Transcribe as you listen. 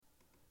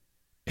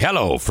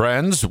Hello,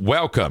 friends.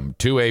 Welcome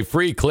to a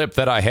free clip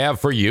that I have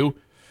for you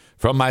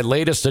from my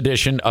latest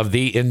edition of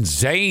the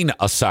InZane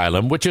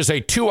Asylum, which is a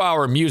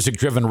 2-hour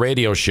music-driven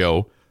radio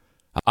show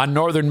on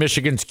Northern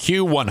Michigan's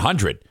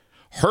Q100,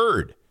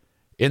 heard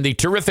in the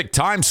terrific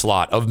time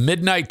slot of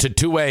midnight to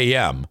 2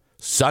 a.m.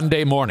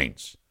 Sunday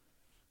mornings.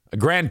 A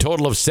grand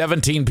total of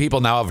 17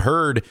 people now have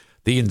heard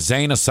the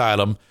InZane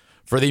Asylum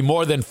for the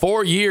more than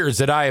 4 years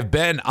that I have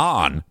been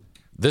on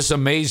this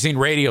amazing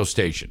radio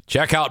station.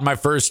 Check out my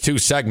first 2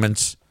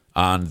 segments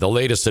on the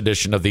latest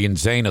edition of the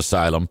InZane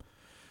Asylum.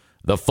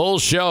 The full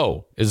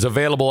show is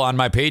available on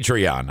my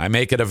Patreon. I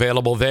make it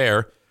available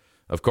there.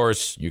 Of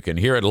course, you can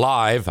hear it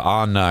live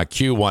on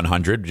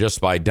Q100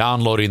 just by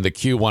downloading the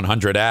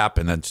Q100 app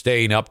and then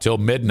staying up till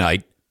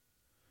midnight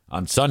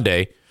on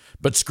Sunday.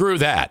 But screw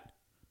that.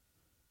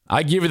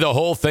 I give you the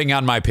whole thing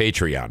on my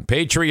Patreon.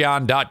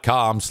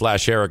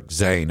 Patreon.com/Eric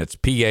Zane. It's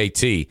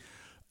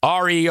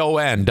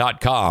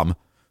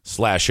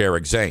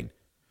Patreon.com/Eric Zane.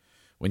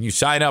 When you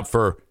sign up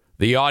for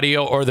the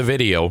audio or the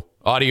video,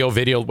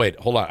 wait,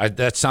 hold on.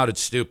 That sounded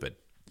stupid.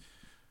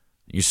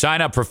 You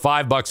sign up for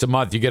 $5 a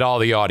month, you get all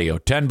the audio.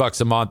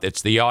 $10 a month,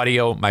 it's the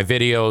audio, my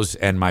videos,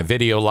 and my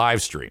video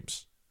live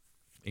streams,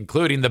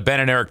 including the Ben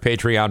and Eric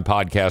Patreon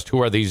podcast,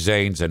 Who Are These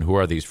Zanes and Who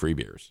Are These Free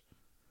Beers?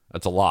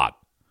 That's a lot.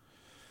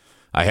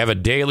 I have a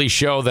daily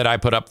show that I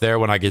put up there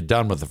when I get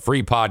done with the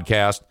free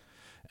podcast,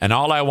 and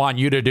all I want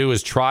you to do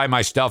is try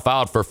my stuff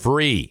out for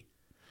free.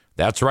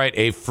 That's right,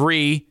 a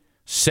free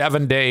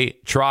 7-day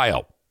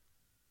trial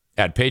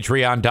at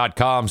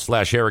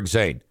patreon.com/Eric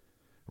Zane.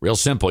 Real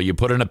simple. You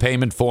put in a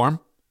payment form,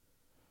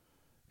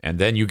 and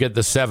then you get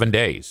the 7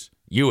 days.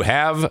 You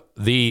have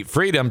the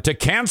freedom to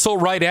cancel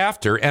right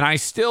after, and I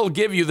still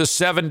give you the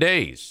 7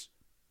 days.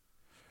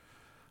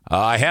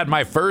 I had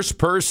my first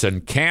person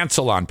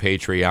cancel on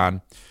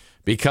Patreon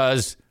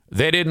because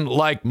they didn't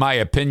like my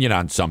opinion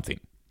on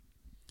something.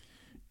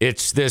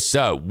 It's this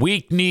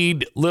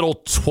weak-kneed little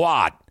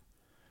twat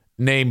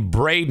named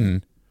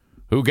Braden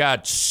who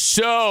got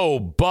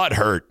so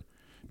butthurt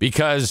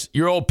because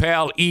your old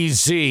pal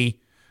EZ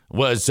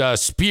was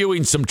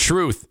spewing some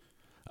truth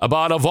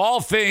about, of all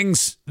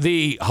things,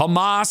 the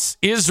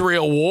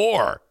Hamas-Israel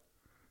war.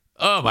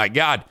 Oh, my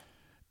God.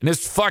 And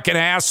this fucking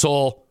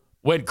asshole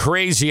went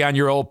crazy on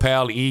your old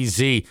pal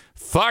EZ.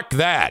 Fuck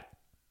that.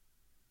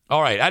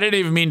 All right, I didn't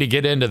even mean to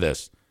get into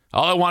this.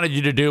 All I wanted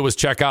you to do was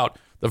check out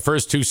the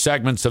first 2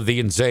 segments of the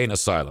InZane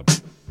Asylum.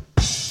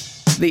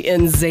 The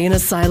InZane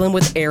Asylum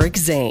with Eric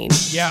Zane.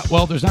 Yeah,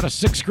 well, there's not a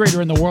 6th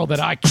grader in the world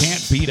that I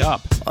can't beat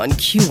up. On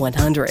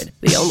Q100,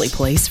 the only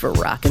place for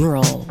rock and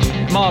roll.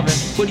 Marvin,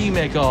 what do you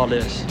make of all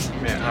this?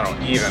 Man, I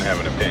don't even have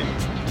an opinion.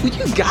 Well,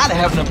 you gotta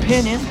have an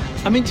opinion.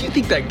 I mean, do you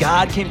think that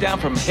God came down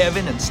from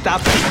heaven and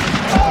stopped it?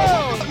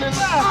 Oh, man.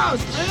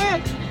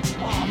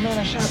 Oh, man,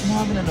 I shot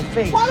Marvin in the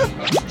face. Why the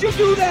f*** did you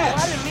do that?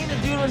 I didn't mean to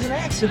do it. It was an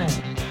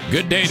accident.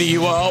 Good day to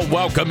you all.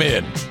 Welcome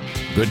in.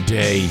 Good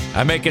day.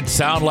 I make it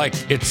sound like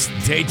it's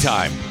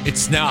daytime.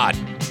 It's not.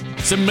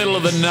 It's the middle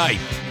of the night,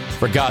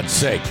 for God's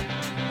sake.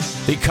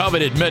 The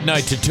coveted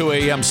midnight to 2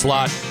 a.m.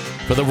 slot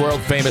for the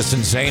world-famous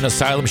InZane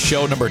Asylum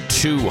show number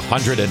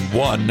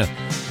 201.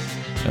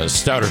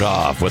 Started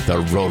off with the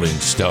Rolling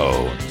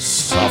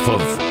Stones off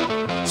of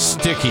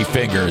Sticky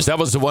Fingers. That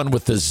was the one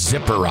with the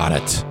zipper on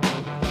it.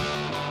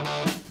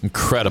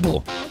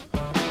 Incredible.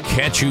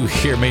 Can't you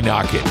hear me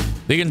knocking?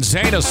 The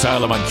InZane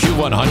Asylum on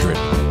Q100.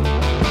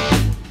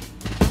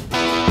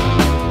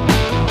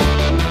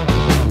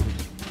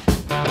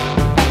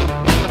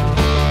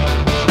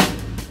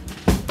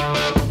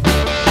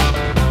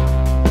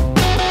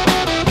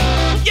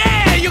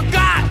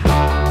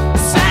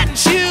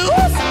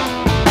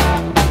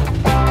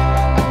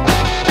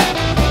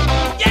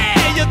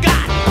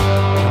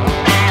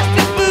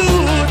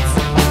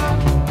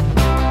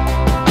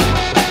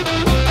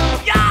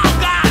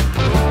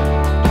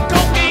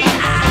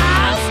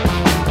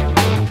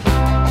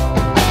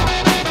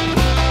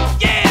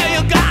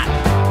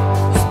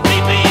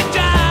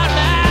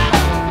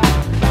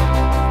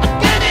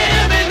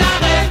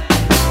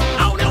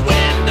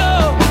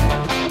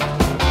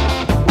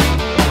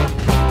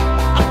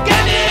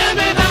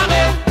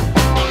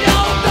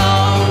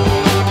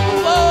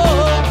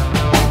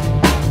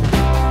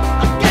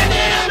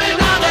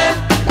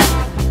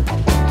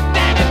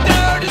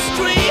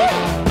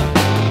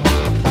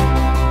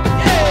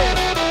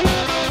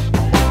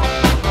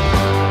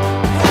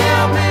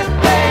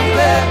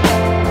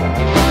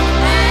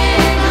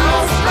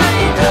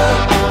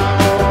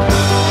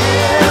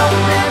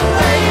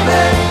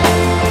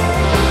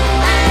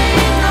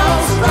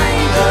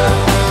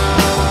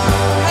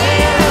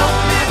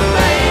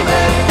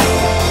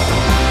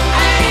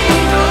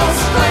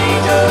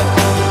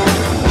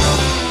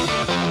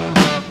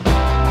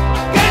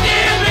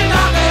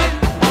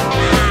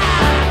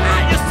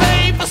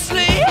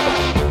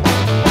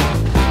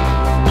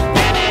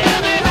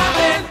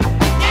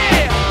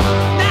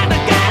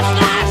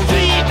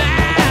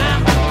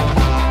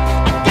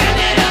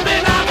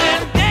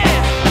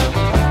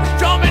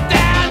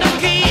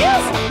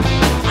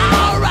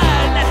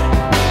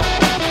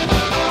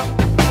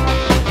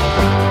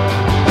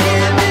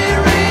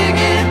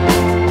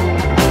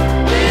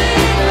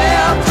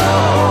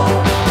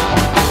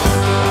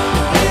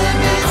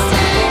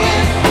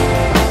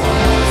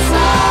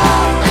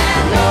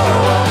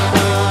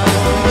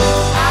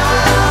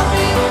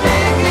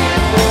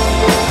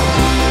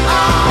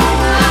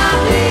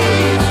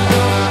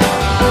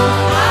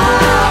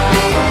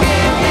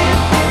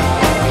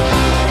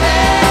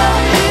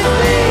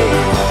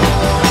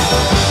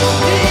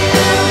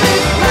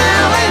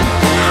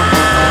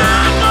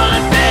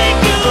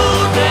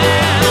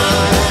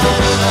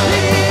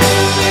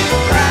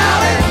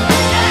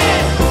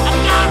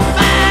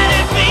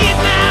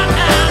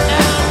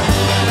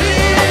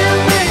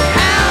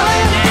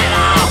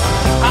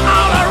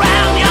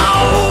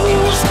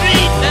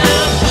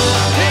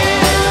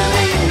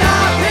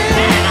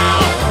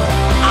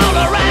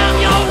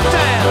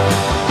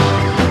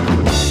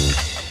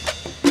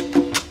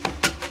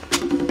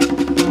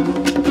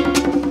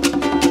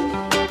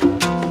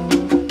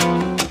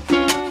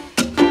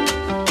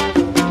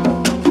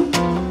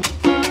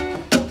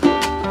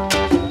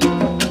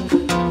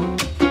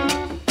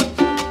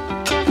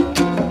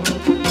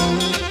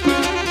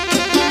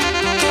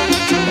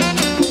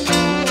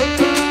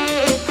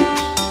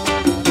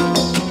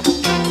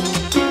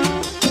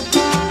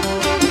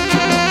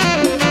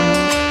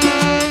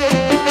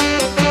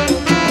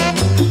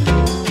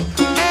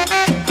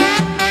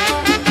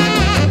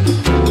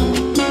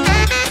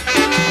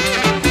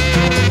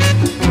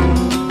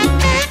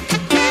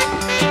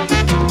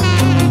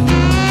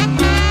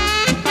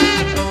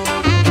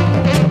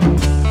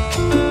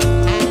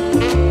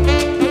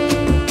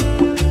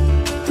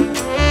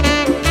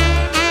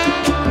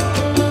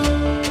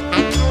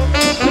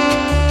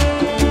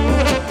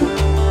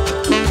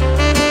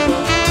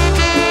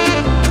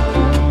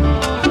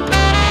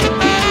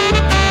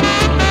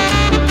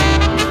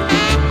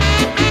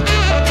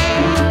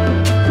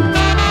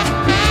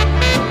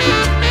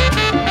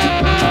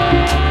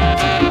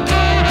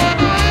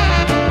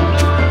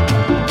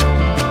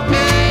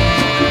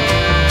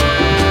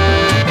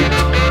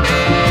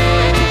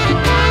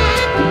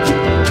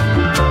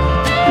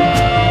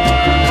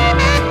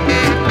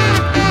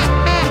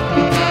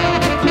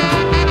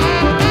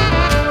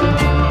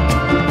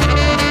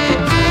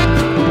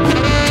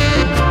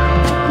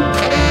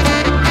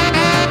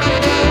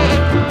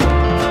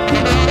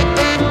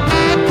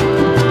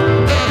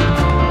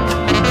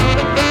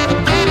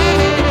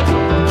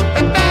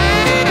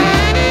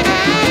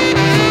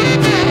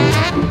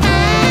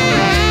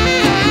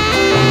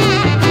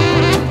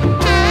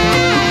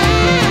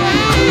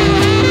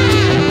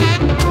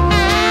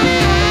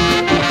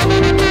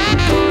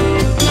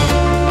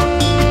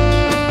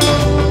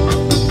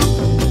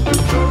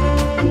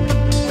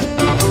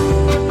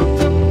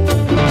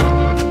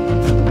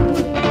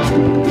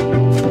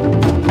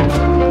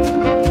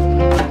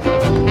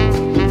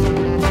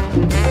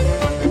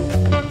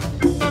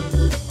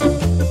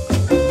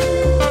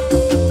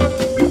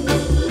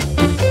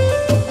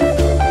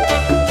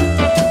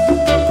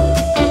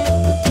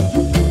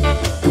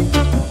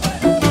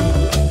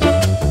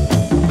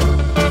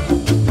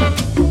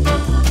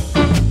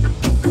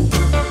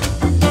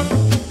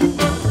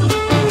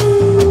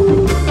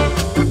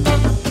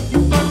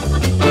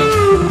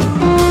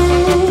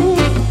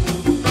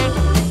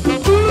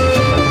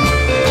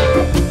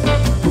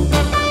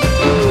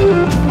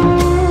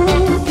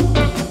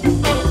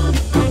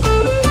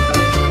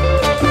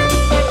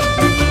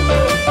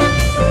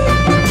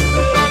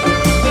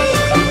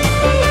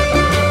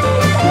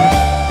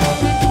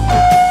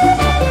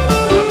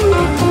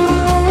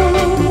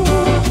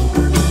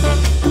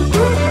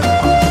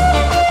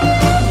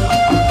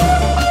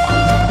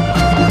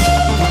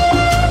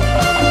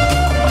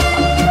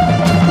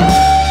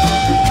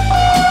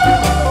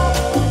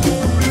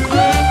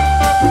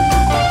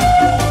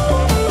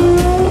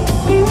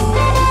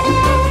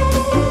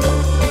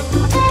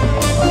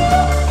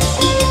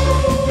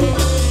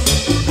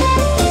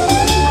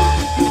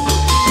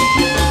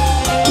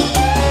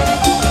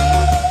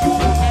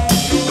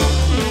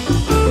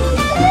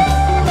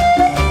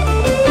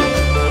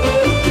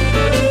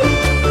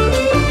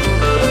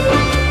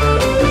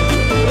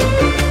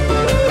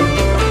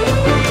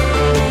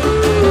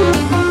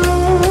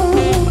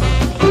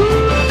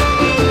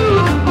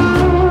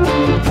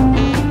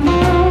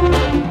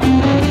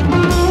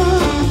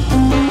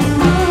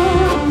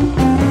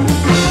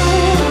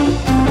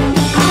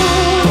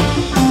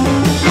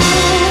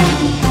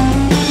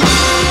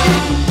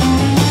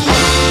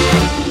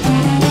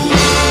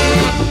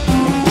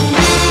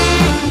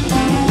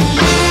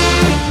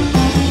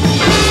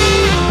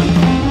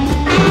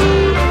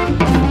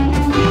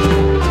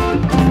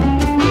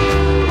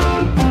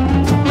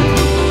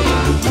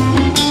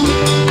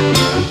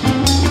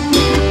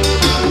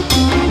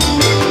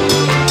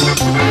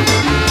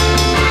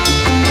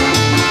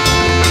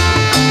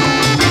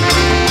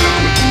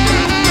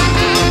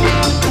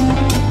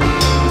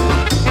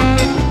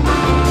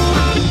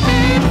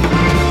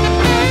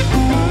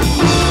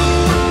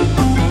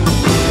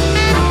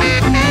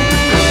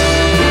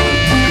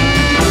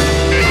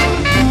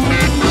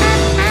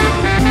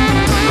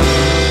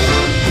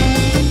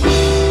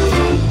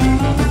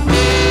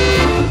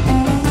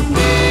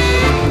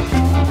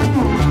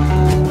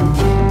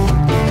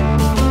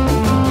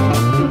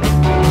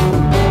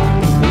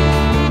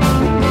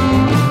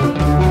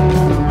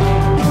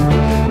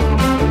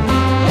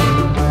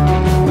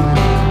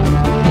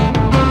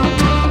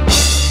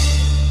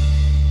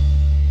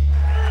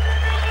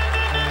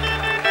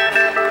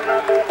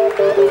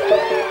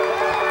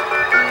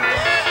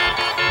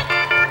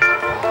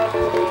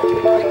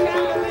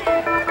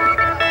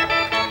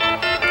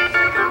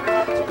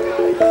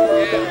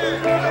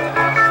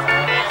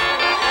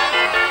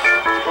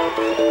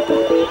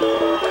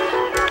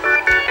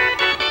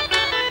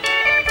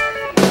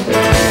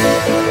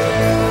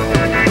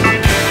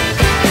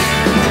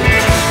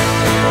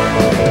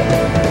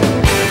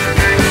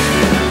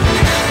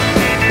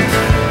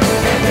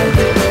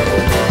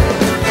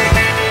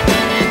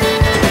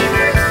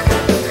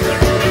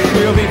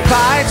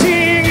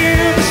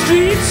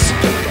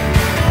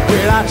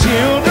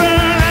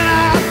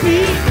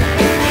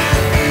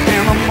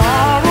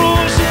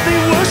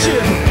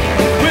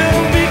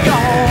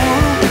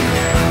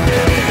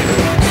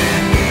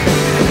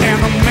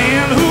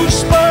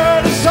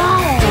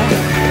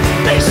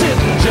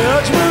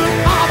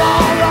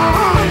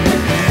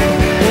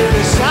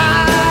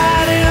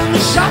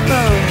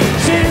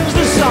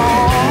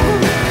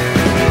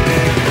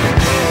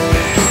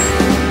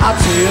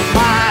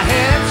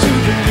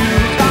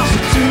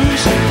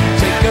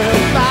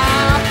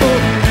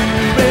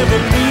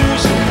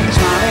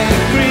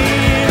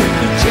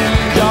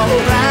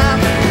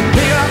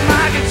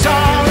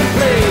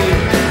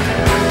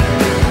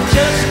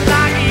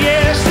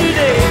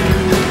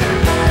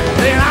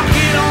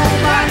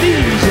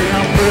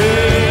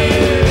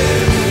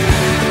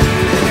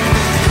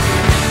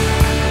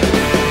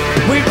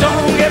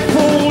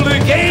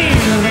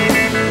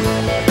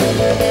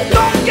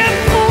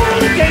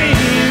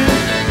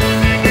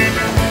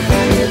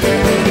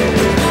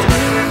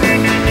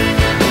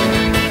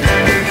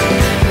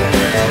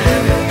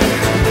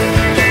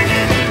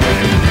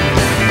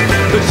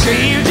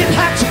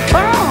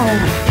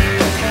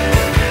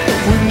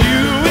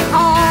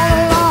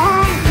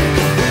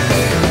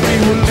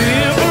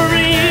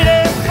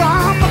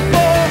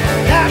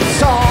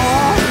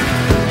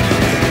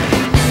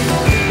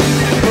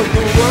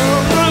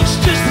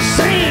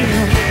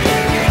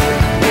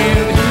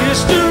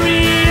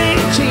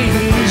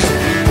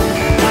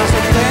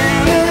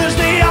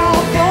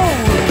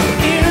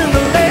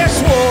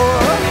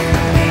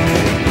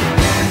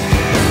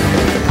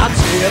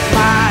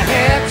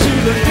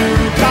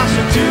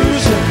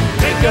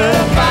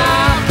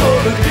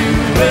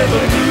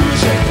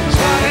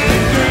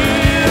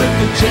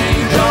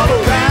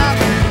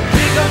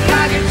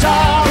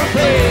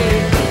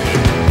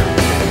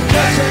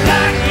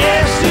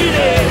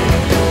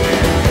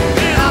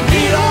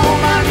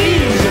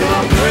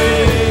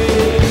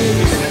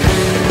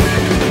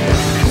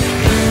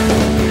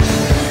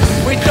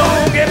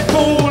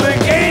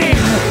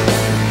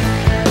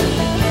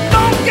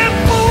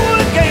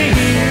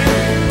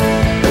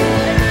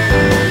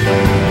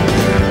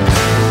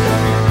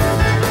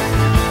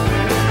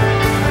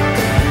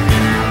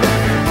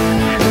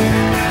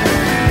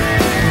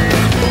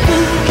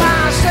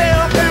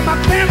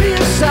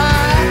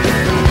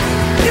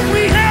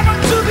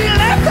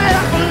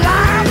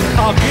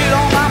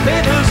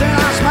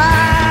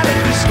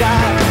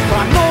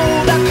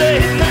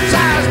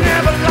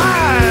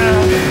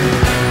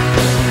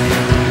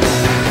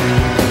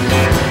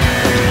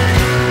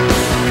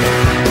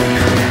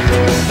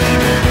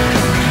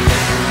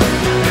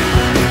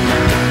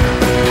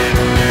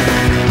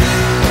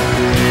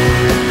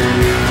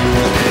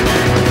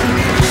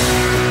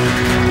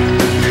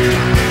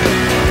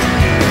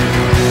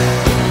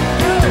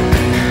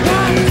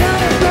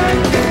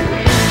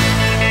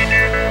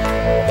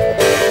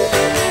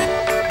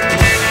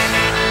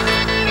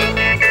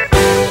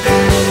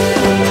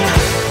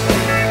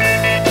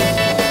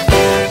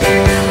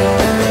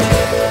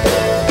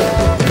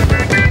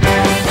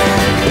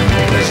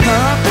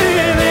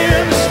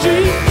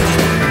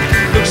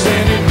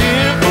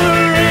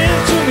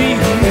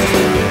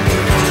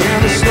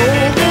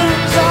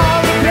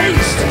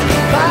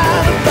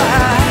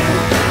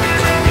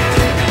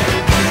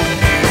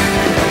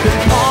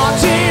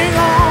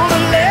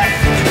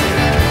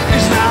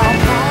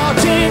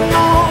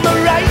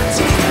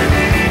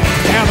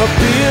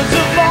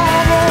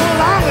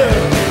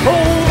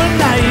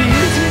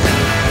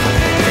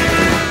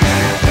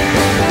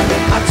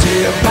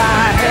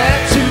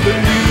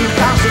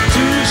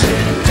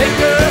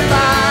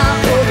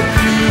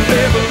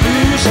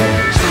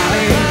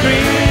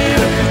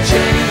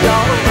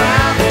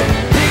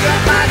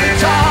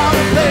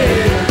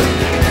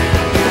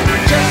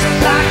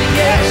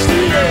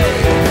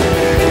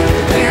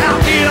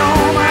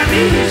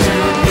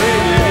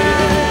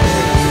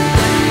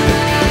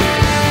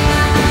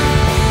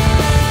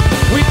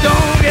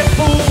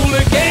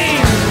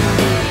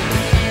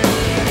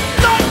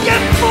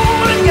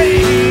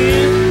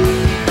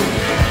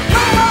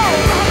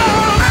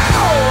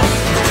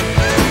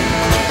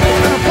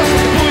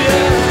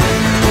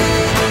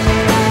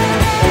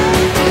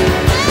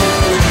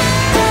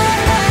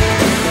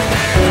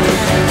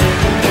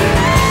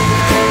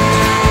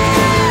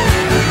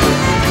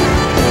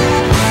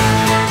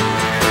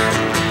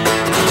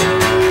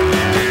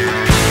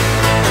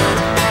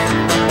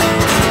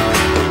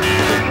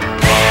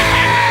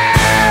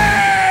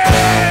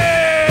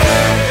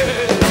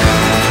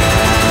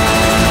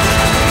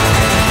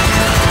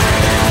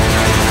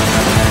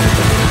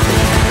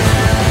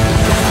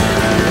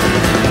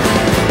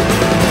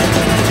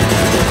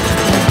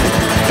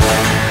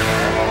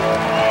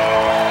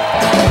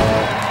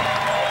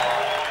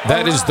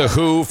 That is The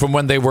Who from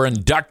when they were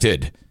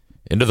inducted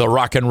into the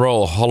Rock and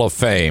Roll Hall of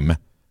Fame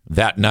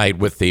that night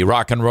with the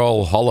Rock and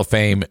Roll Hall of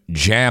Fame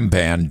Jam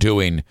Band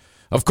doing,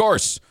 of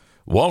course,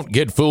 Won't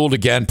Get Fooled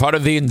Again, part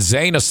of the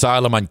InZane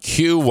Asylum on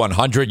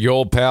Q100. Your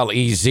old pal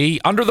EZ,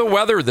 under the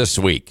weather this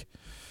week.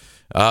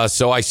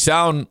 So I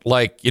sound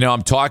like,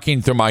 I'm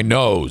talking through my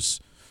nose.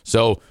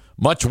 So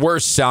much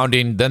worse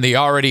sounding than the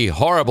already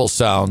horrible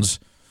sounds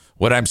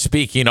when I'm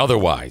speaking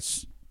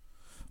otherwise.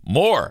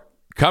 More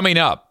coming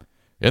up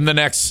in the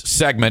next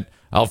segment.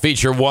 I'll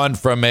feature one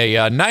from a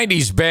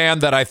 90s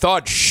band that I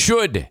thought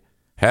should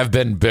have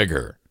been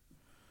bigger.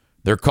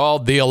 They're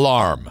called The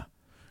Alarm.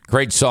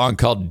 Great song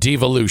called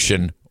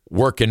Devolution,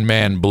 Working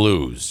Man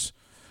Blues.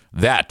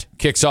 That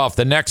kicks off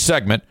the next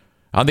segment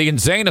on the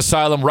InZane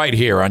Asylum right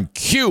here on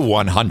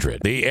Q100.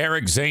 The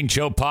Eric Zane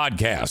Show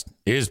podcast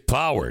is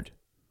powered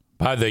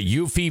by the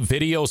Eufy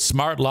Video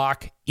Smart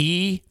Lock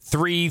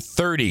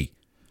E330.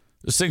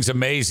 This thing's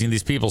amazing.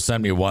 These people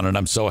sent me one, and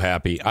I'm so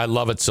happy. I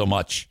love it so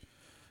much.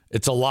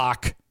 It's a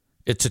lock.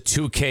 It's a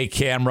 2K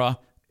camera.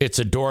 It's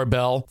a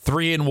doorbell.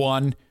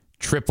 3-in-1,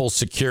 triple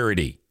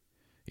security.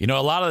 A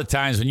lot of the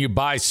times when you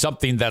buy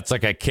something that's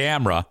like a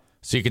camera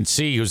so you can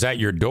see who's at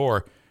your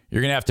door, you're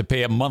going to have to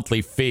pay a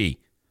monthly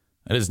fee.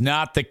 That is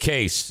not the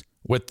case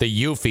with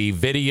the Eufy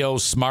Video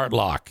Smart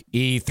Lock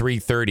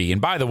E330.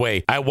 And by the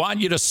way, I want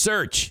you to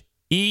search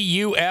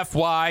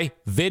EUFY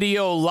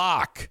Video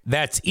Lock.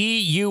 That's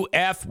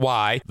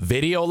EUFY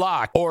Video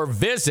Lock. Or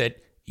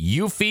visit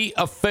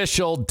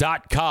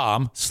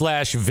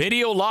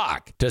eufyofficial.com/video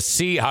lock to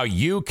see how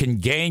you can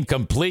gain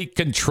complete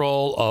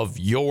control of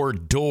your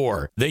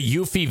door. The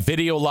Eufy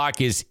Video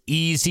Lock is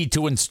easy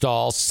to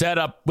install, set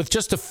up with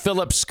just a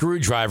Phillips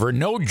screwdriver,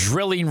 no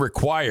drilling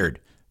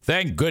required.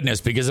 Thank goodness,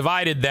 because if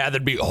I did that,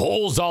 there'd be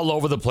holes all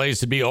over the place.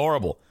 It'd be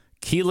horrible.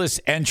 Keyless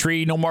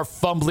entry, no more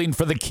fumbling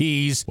for the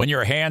keys when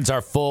your hands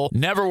are full.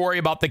 Never worry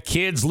about the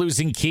kids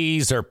losing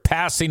keys or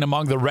passing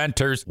among the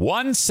renters.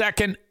 1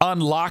 second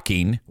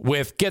unlocking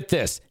with, get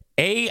this,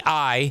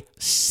 AI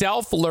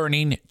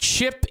self-learning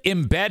chip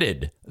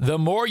embedded. The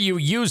more you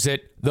use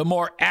it, the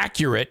more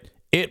accurate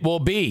it will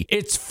be.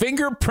 It's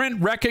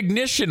fingerprint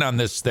recognition on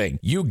this thing.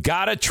 You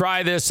gotta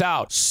try this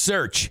out.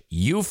 Search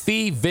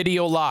Eufy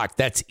Video Lock.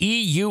 That's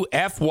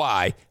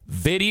EUFY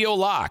Video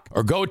Lock.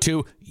 Or go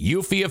to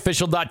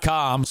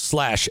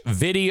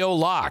eufyofficial.com/video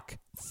lock.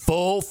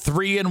 Full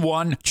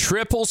 3-in-1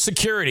 triple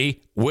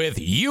security with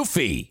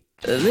Eufy.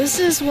 This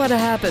is what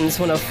happens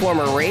when a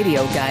former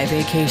radio guy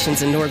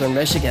vacations in northern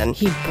Michigan.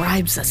 He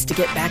bribes us to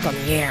get back on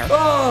the air.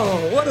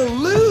 Oh, what a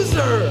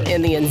loser!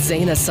 In the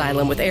InZane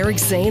Asylum with Eric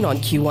Zane on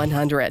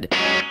Q100.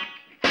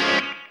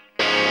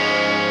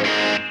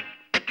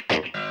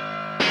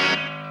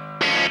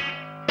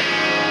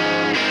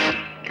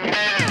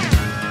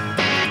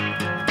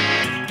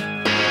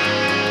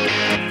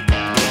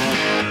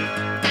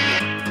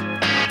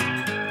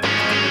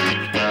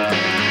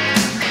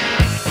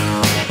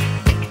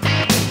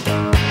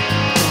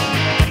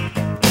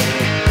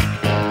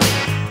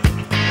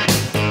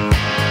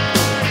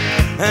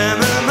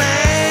 And the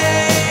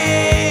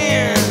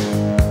man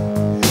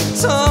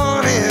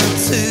torn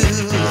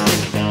into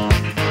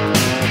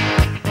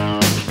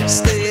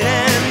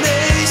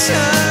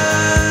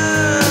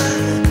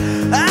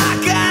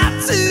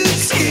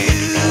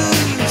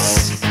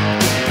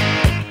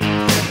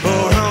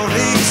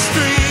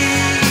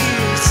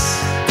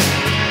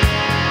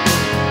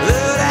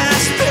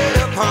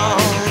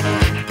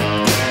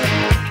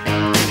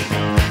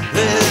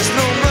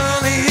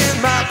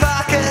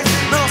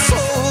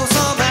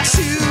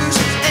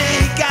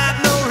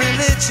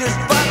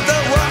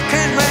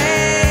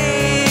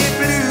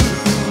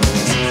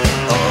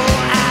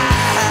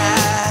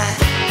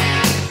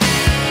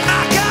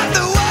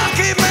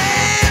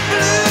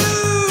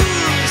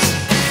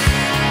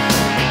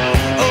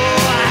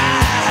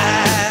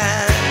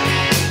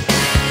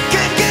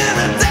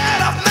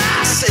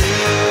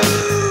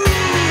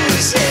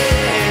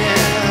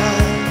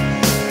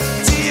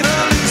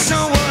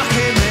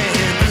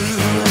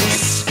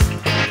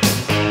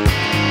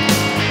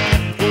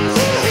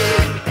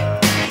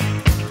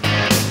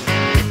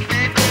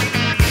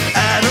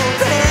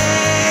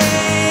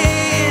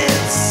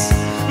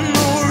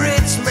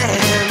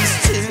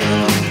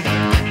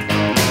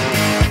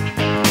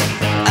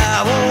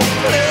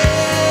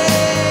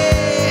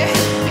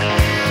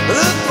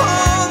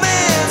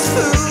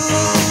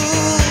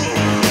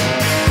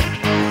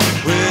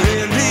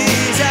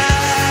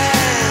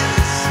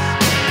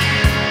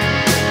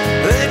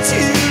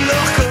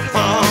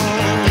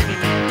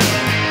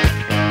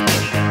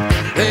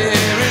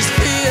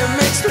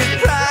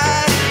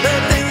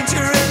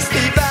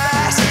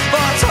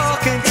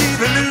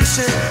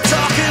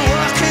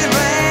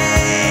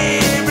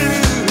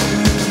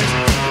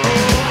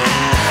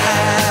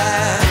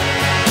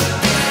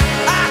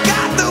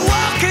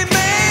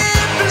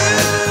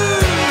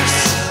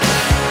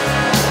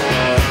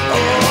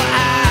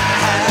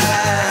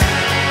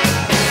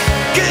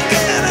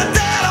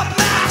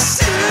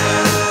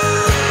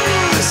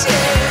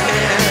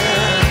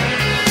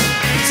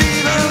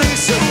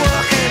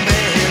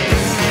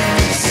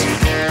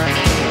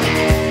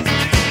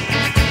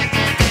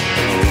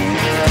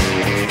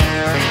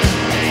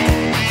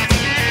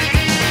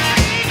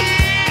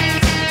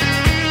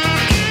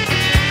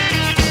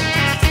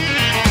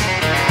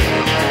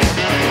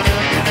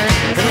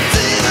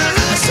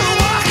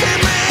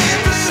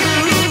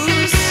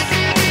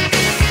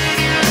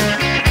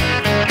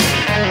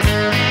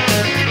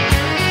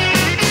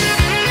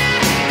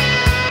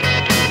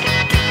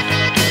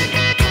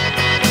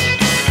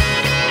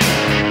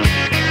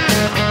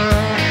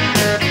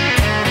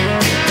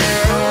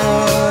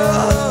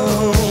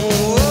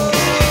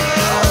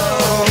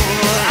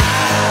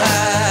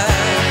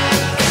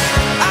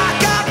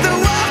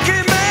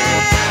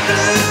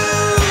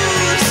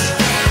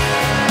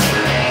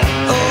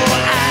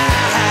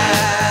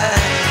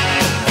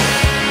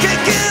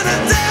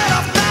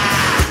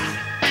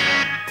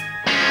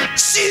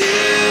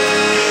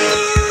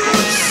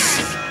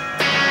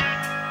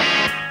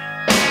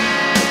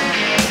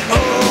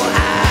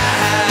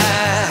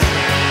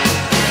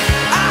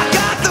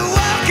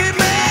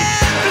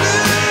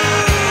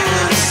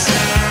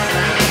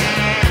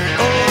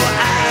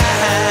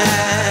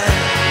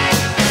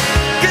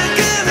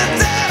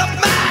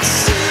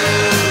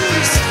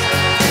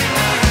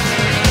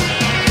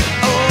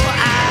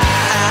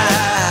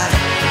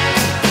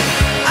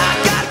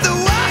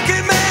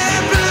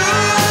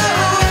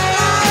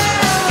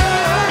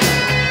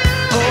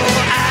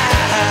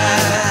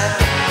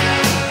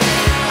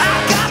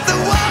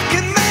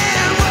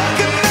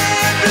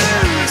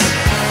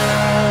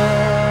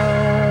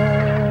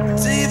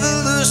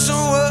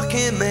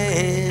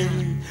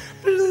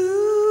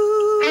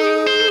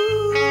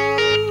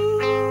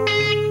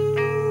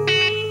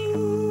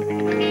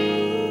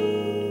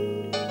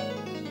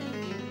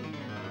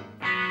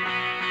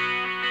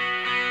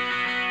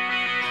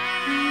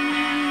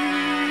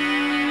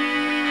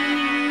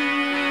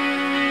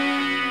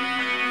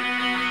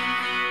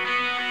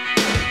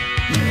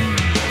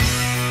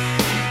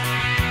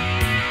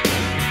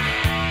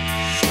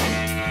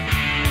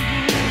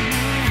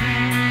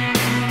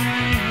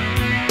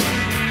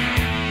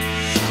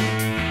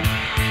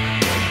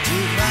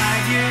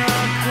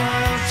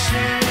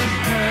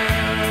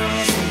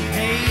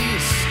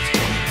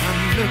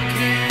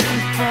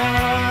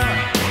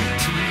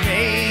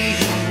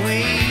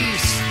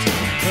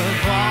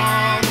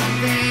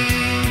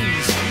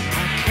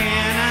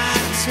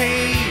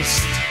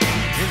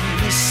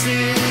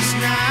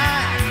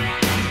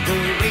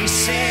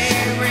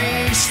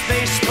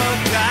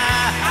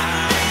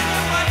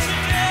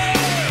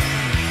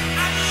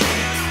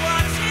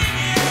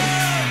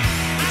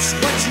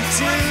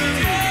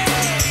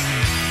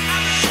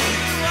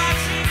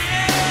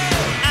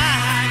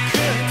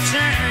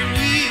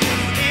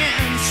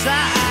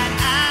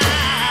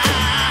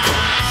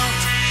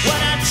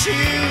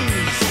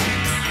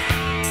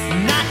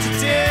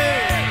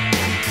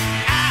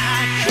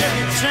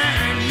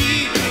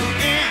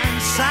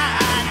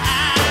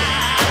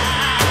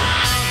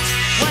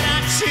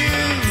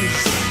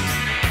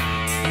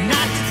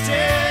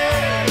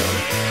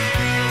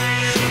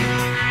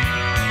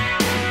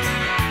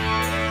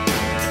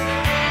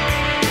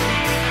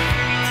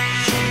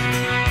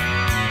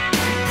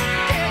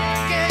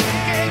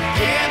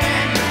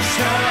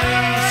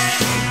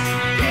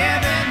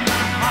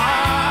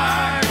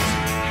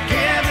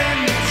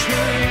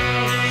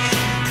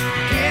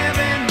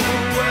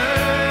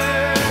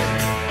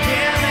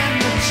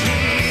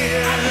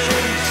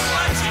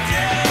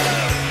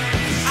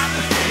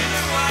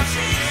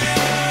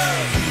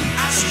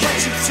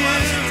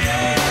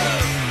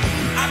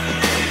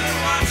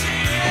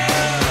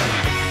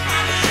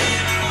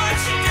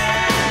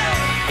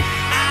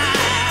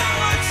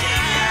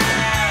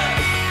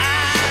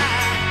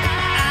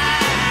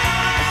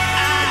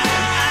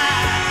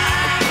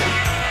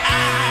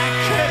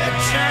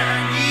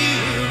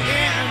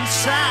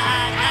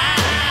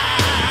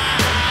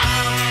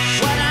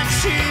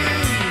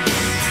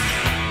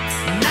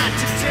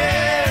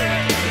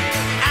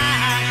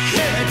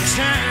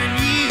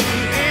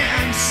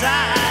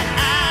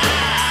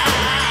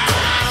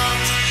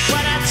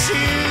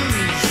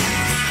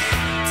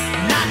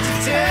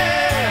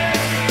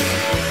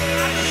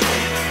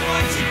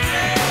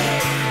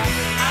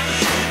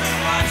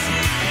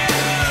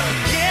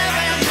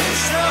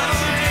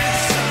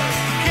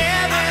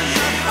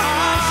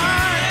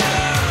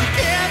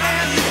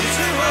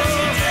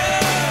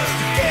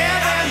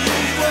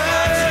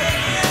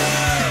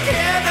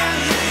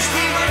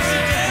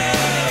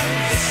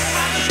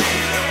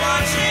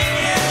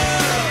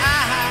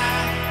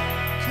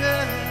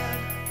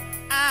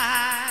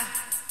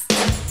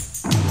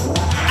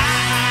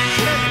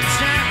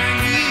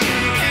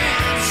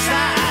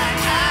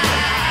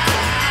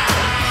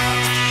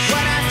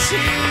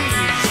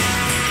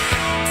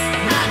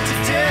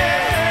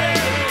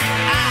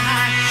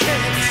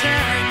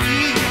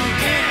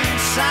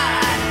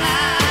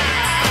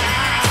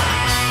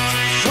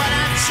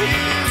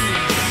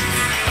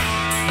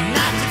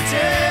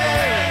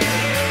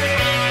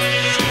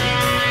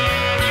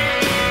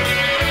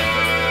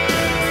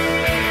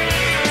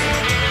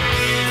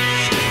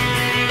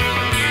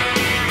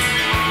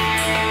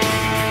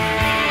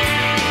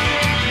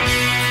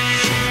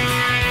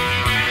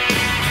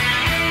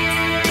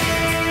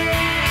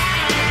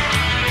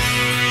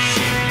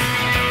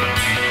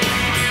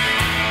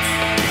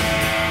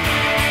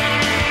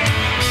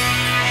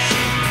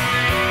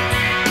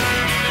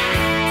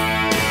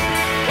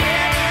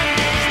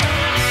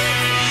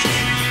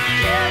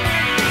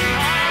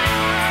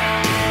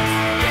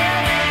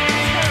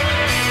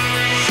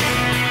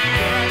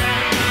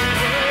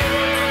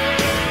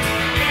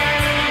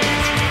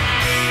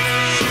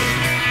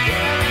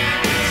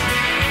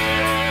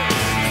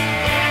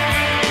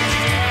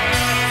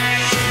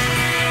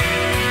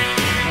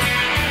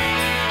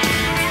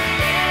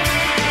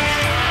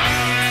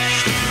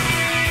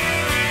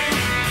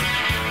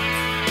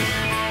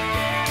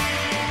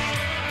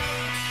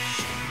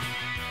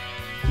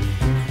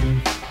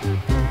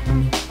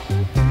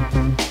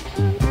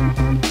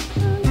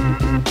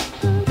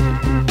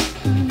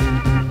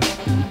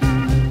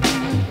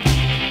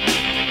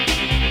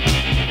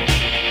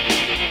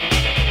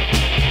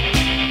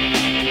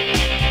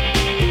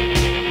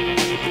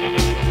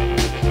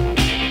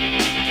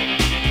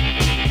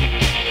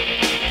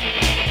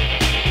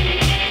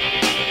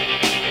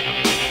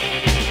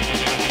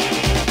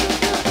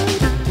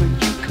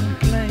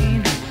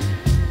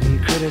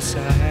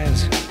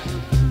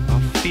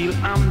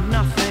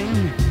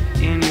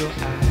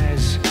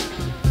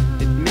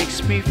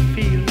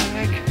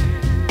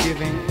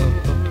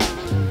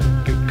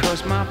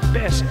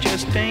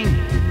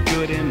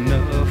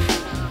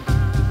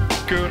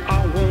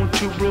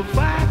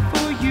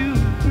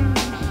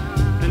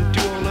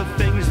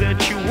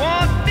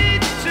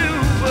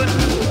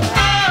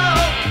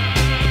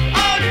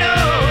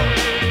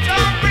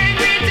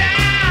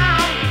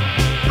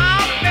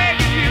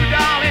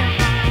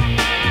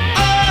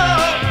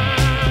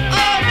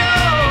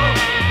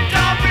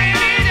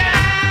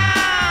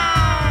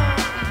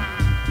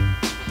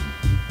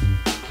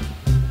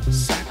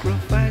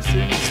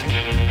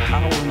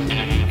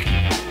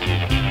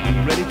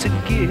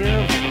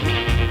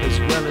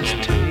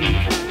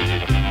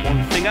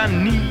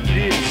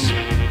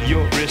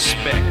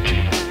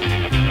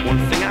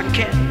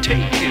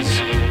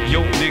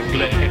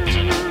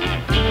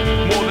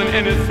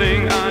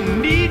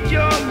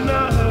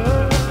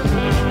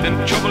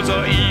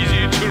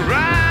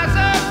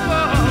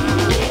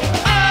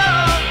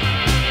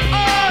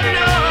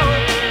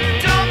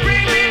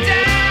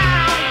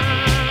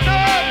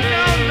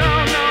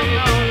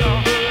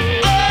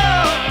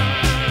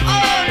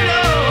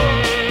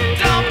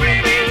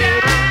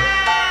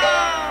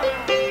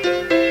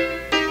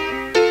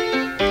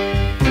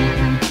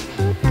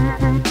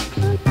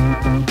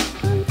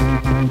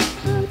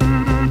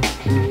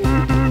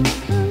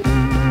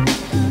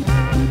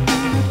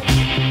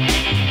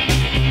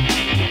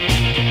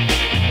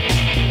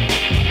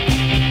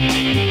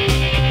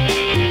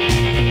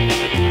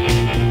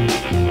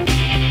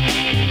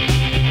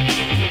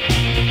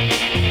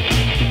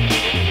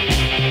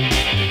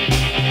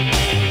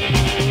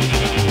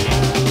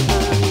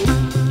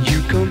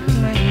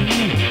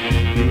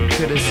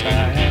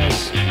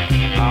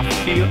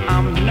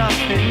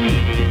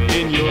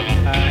in your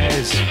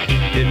eyes.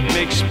 It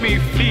makes me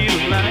feel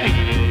like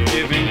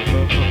giving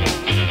up,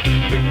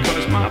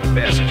 because my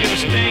best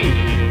just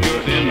ain't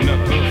good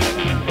enough.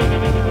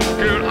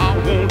 Girl, I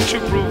want to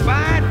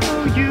provide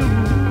for you,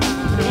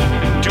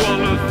 do all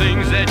the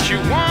things that you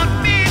want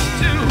me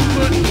to,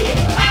 but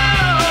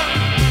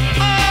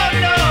oh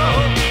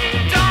no,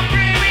 don't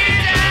bring me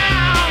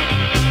down.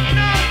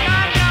 No, no,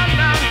 no,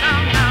 no, no,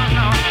 no,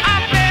 no.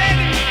 I'm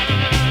begging.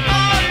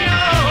 Oh no,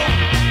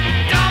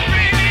 don't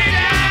bring me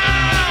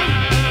down.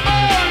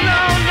 Oh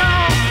no, no,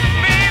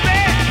 baby,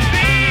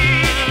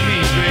 please,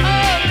 please, baby.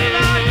 Oh no,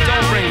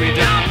 don't bring me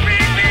down. Don't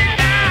bring me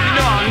down. You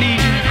know I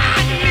need you. I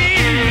need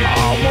you.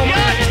 Oh, woman.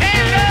 Your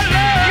tender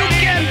love. You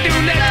can do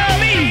that to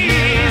me.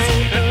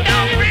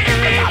 Don't bring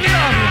me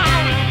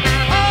down.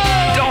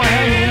 Oh, don't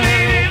hurt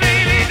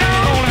me.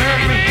 Don't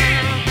hurt me.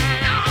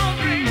 Don't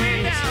bring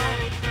me down.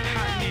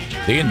 I need you.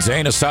 The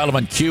InZane Asylum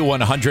on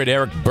Q100,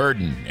 Eric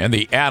Burden and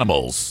the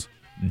Animals.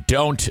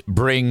 Don't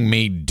Bring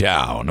Me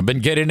Down. I've been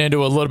getting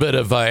into a little bit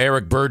of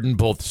Eric Burden,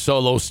 both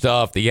solo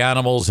stuff, the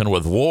Animals, and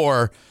with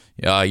War.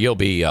 You'll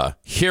be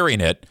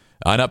hearing it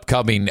on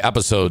upcoming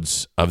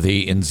episodes of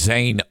the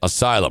InZane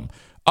Asylum.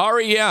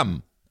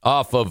 REM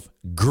off of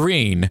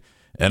Green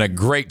and a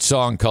great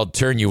song called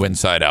Turn You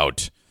Inside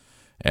Out.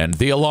 And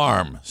The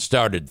Alarm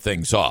started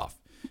things off.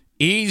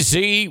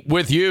 Easy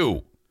With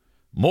You.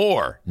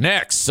 More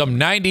next. Some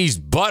 90s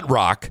butt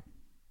rock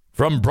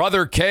from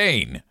Brother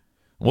Kane.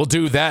 We'll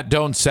do That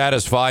Don't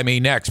Satisfy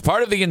Me next.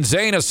 Part of the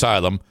InZane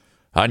Asylum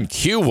on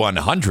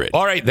Q100.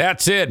 All right,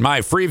 that's it.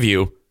 My free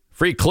view,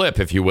 free clip,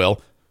 if you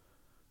will,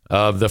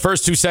 of the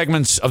first two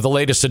segments of the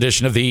latest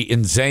edition of the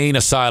InZane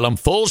Asylum.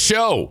 Full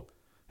show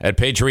at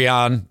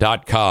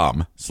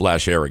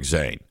patreon.com/Eric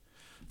Zane.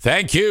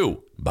 Thank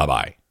you.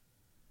 Bye-bye.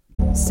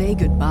 Say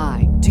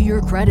goodbye to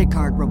your credit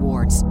card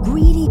rewards.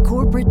 Greedy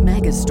corporate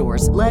mega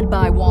stores, led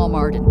by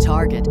Walmart and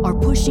Target, are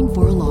pushing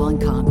for a law in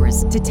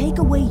Congress to take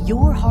away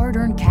your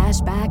hard-earned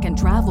cash back and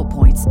travel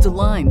points to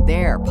line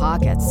their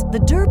pockets. The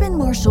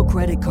Durbin-Marshall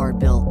credit card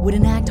bill would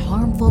enact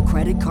harmful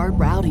credit card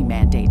routing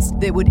mandates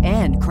that would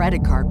end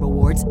credit card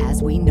rewards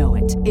as we know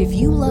it. If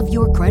you love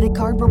your credit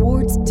card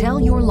rewards, tell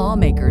your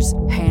lawmakers,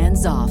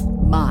 hands off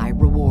my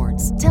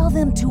rewards. Tell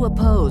them to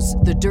oppose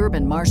the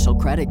Durbin-Marshall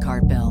credit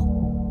card bill.